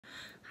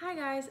Hi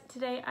guys,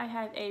 today I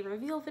have a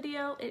reveal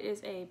video. It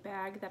is a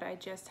bag that I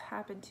just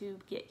happened to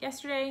get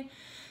yesterday,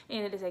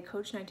 and it is a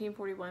Coach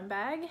 1941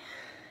 bag,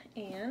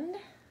 and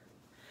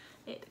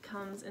it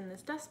comes in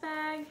this dust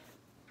bag,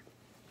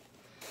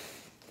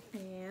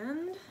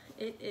 and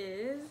it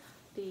is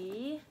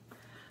the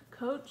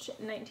Coach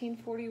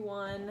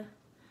 1941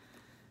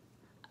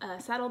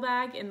 saddle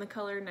bag in the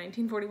color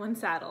 1941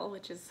 saddle,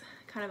 which is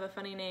kind of a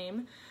funny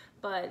name.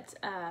 But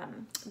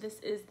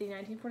this is the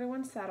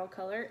 1941 saddle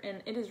color,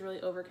 and it is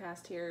really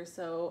overcast here,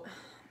 so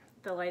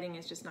the lighting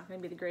is just not going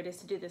to be the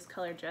greatest to do this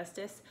color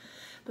justice.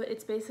 But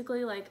it's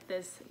basically like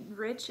this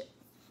rich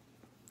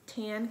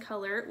tan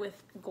color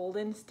with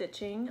golden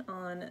stitching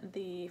on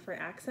the for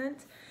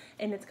accent,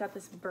 and it's got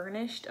this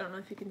burnished, I don't know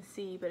if you can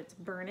see, but it's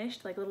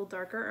burnished, like a little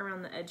darker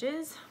around the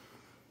edges.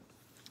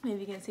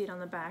 Maybe you can see it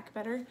on the back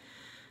better.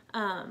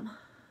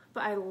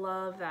 But I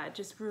love that. It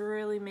just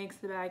really makes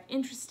the bag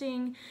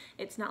interesting.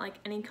 It's not like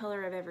any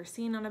color I've ever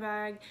seen on a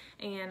bag,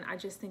 and I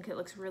just think it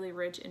looks really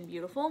rich and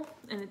beautiful.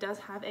 And it does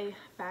have a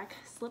back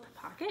slip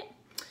pocket.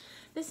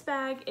 This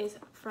bag is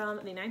from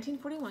the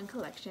 1941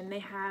 collection.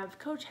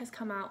 Coach has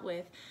come out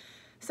with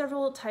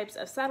several types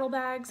of saddle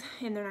bags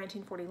in their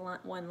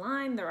 1941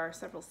 line. There are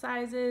several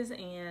sizes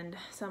and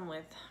some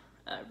with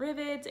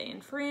rivets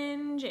and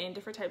fringe and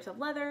different types of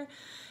leather,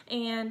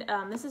 and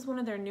this is one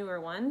of their newer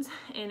ones,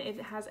 and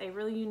it has a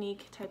really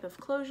unique type of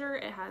closure.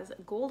 It has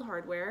gold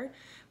hardware,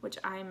 which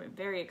I'm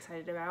very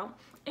excited about,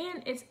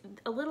 and it's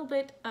a little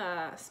bit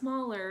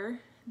smaller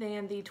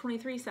than the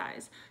 23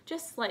 size,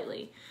 just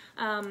slightly.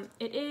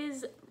 It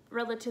is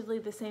relatively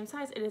the same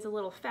size. It is a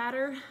little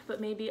fatter, but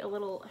maybe a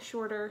little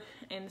shorter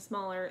and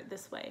smaller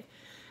this way.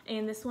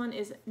 And this one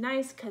is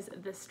nice because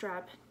the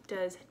strap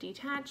does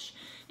detach,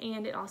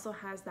 and it also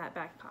has that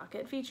back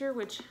pocket feature,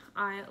 which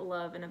I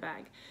love in a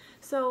bag.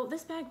 So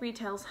this bag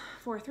retails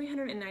for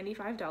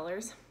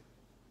 $395,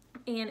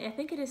 and I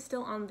think it is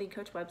still on the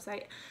Coach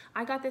website.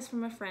 I got this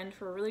from a friend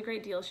for a really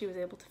great deal. She was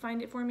able to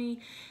find it for me,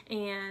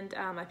 and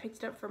I picked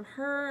it up from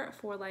her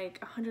for like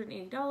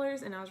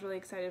 $180, and I was really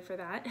excited for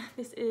that.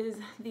 This is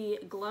the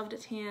gloved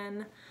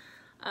tan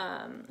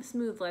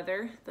smooth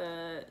leather,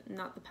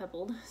 not the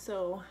pebbled,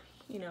 so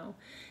you know,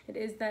 it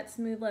is that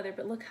smooth leather,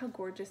 but look how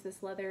gorgeous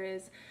this leather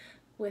is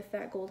with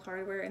that gold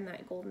hardware and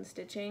that golden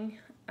stitching.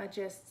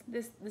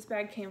 This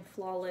bag came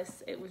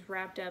flawless. It was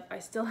wrapped up. I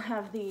still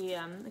have the,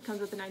 it comes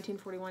with the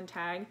 1941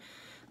 tag,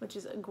 which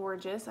is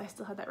gorgeous. I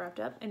still have that wrapped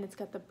up, and it's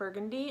got the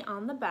burgundy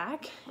on the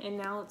back, and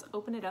now let's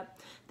open it up.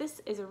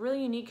 This is a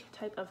really unique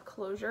type of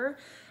closure,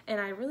 and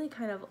I really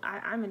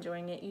I'm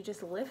enjoying it. You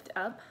just lift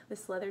up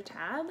this leather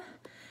tab,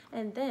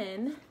 and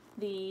then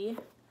the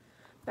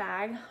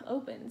bag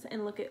opens,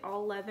 and look at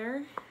all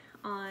leather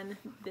on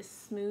this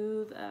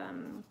smooth,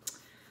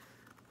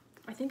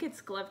 I think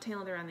it's glove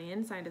tailed around the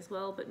inside as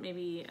well, but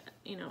maybe,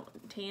 you know,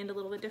 tanned a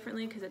little bit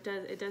differently because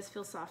it does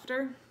feel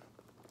softer.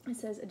 It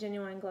says a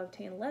genuine glove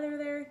tan leather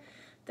there,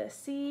 the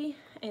C,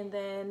 and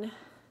then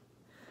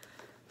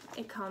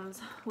it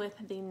comes with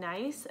the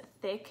nice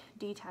thick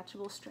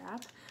detachable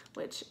strap,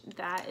 which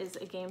that is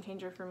a game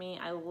changer for me.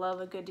 I love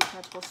a good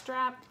detachable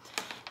strap,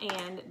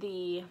 and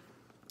the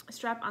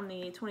strap on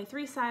the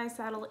 23 size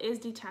saddle is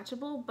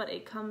detachable, but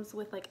it comes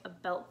with like a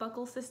belt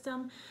buckle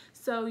system,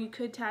 so you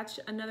could attach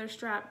another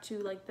strap to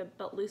like the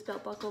loose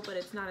belt buckle, but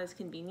it's not as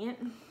convenient.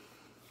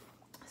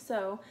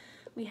 So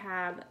we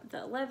have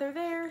the leather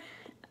there.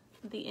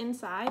 The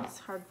inside, it's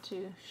hard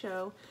to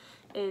show,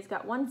 is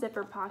got one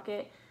zipper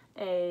pocket,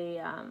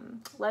 a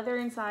leather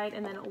inside,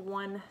 and then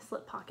one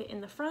slip pocket in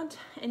the front.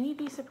 And you'd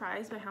be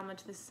surprised by how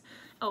much this,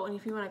 oh, and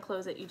if you want to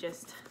close it, you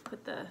just put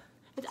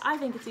I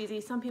think it's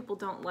easy. Some people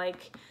don't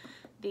like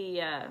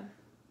the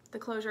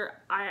closure.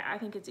 I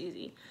think it's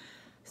easy.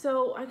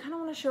 So I kind of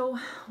want to show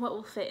what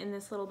will fit in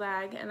this little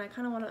bag, and I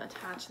kind of want to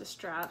attach the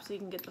strap so you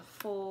can get the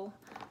full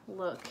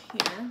look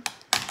here.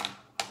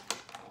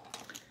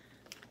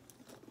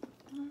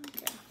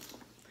 Okay.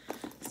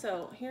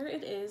 So here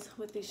it is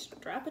with the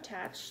strap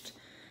attached,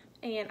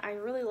 and I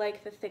really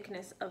like the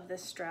thickness of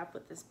this strap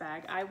with this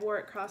bag. I wore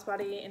it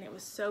crossbody, and it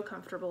was so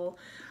comfortable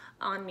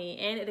on me,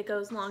 and it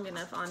goes long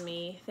enough on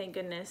me, thank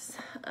goodness,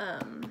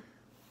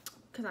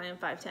 because I am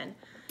 5'10".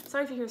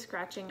 Sorry if you hear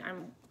scratching.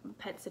 I'm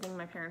pet sitting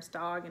my parents'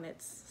 dog, and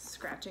it's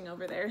scratching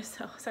over there,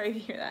 so sorry if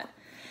you hear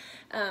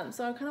that.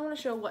 So I kind of want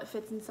to show what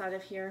fits inside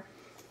of here.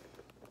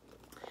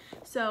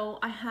 So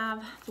I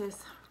have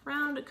this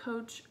round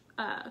Coach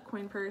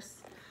coin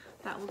purse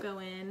that will go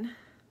in.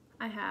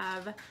 I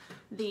have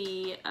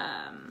the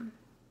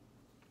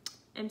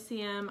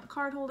MCM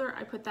card holder.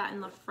 I put that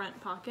in the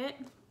front pocket.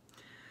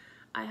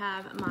 I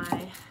have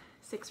my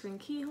 6-ring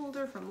key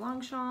holder from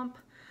Longchamp.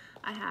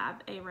 I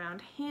have a round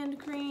hand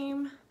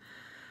cream.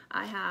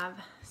 I have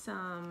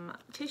some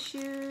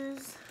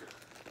tissues.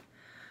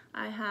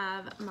 I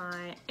have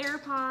my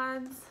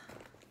AirPods.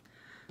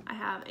 I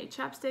have a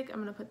chapstick. I'm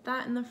gonna put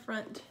that in the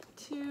front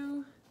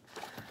too.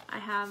 I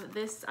have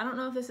this, I don't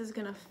know if this is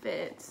gonna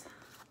fit.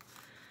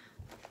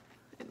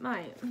 It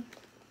might,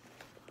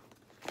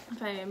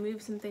 if I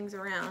move some things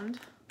around.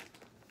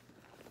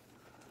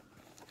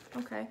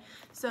 Okay,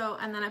 so,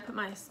 and then I put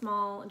my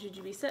small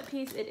jujube set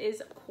piece. It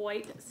is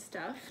quite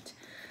stuffed.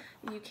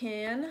 You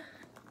can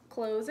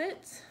close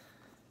it.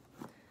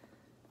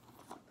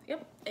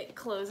 Yep, it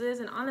closes,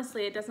 and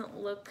honestly, it doesn't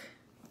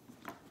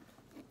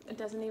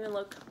even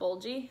look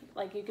bulgy.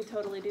 Like, you could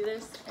totally do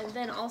this. And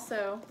then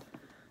also,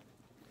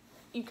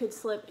 you could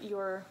slip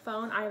your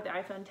phone. I have the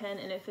iPhone 10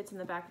 and it fits in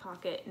the back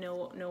pocket,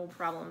 no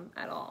problem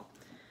at all.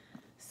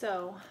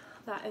 So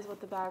that is what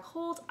the bag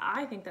holds.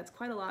 I think that's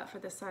quite a lot for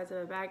this size of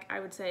a bag. I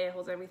would say it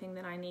holds everything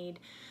that I need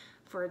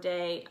for a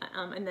day,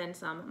 and then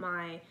some.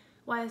 My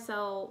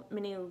YSL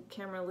mini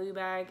camera loo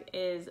bag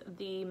is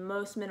the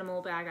most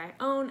minimal bag I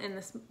own, and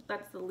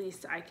that's the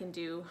least I can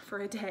do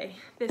for a day.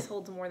 This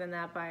holds more than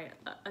that by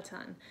a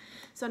ton.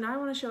 So now I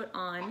want to show it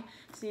on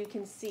so you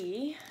can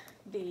see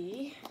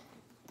the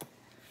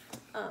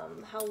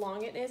how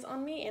long it is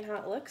on me and how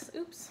it looks.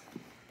 Oops.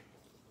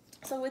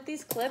 So with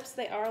these clips,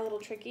 they are a little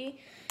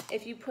tricky.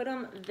 If you put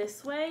them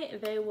this way,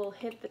 they will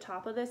hit the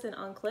top of this and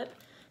unclip.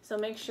 So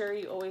make sure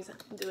you always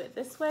do it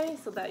this way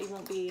so that you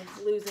won't be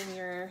losing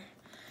your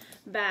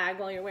bag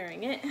while you're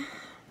wearing it.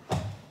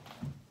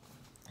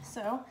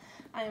 So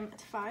I'm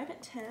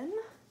 5'10",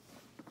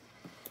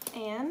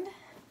 and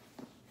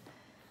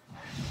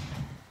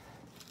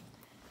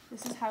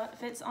this is how it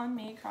fits on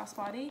me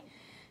crossbody.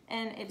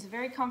 And it's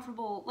very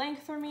comfortable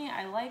length for me.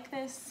 I like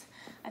this.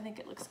 I think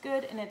it looks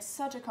good, and it's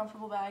such a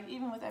comfortable bag,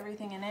 even with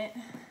everything in it.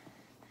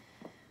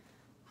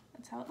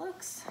 That's how it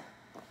looks.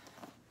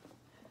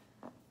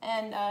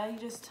 And I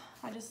just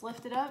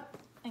lift it up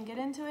and get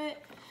into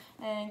it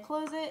and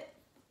close it.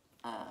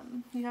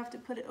 You have to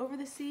put it over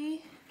the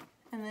C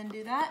and then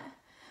do that.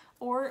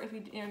 Or if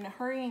you're in a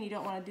hurry and you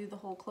don't want to do the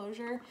whole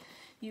closure,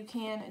 you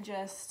can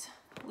just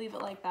leave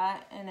it like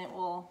that, and it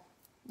will.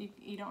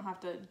 You don't have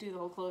to do the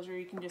whole closure.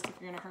 You can just, if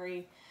you're in a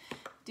hurry,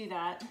 do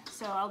that.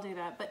 So I'll do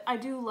that. But I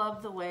do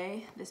love the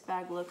way this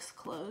bag looks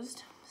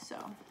closed. So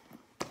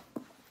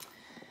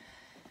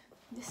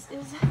this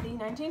is the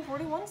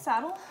 1941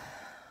 saddle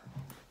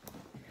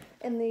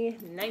in the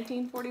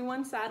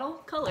 1941 saddle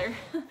color.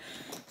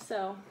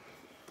 So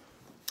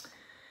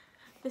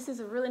this is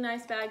a really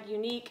nice bag,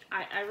 unique.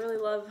 I really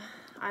love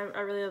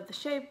the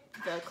shape,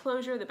 the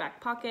closure, the back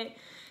pocket,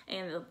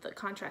 and the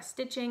contrast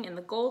stitching, and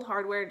the gold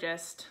hardware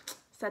just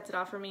sets it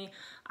off for me.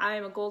 I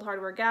am a gold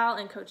hardware gal,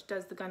 and Coach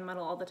does the gunmetal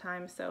all the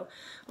time, so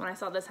when I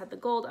saw this had the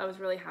gold, I was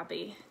really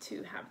happy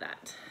to have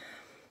that.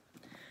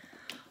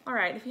 All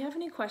right, if you have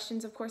any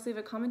questions, of course, leave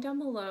a comment down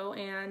below,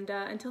 and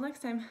until next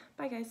time,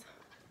 bye guys.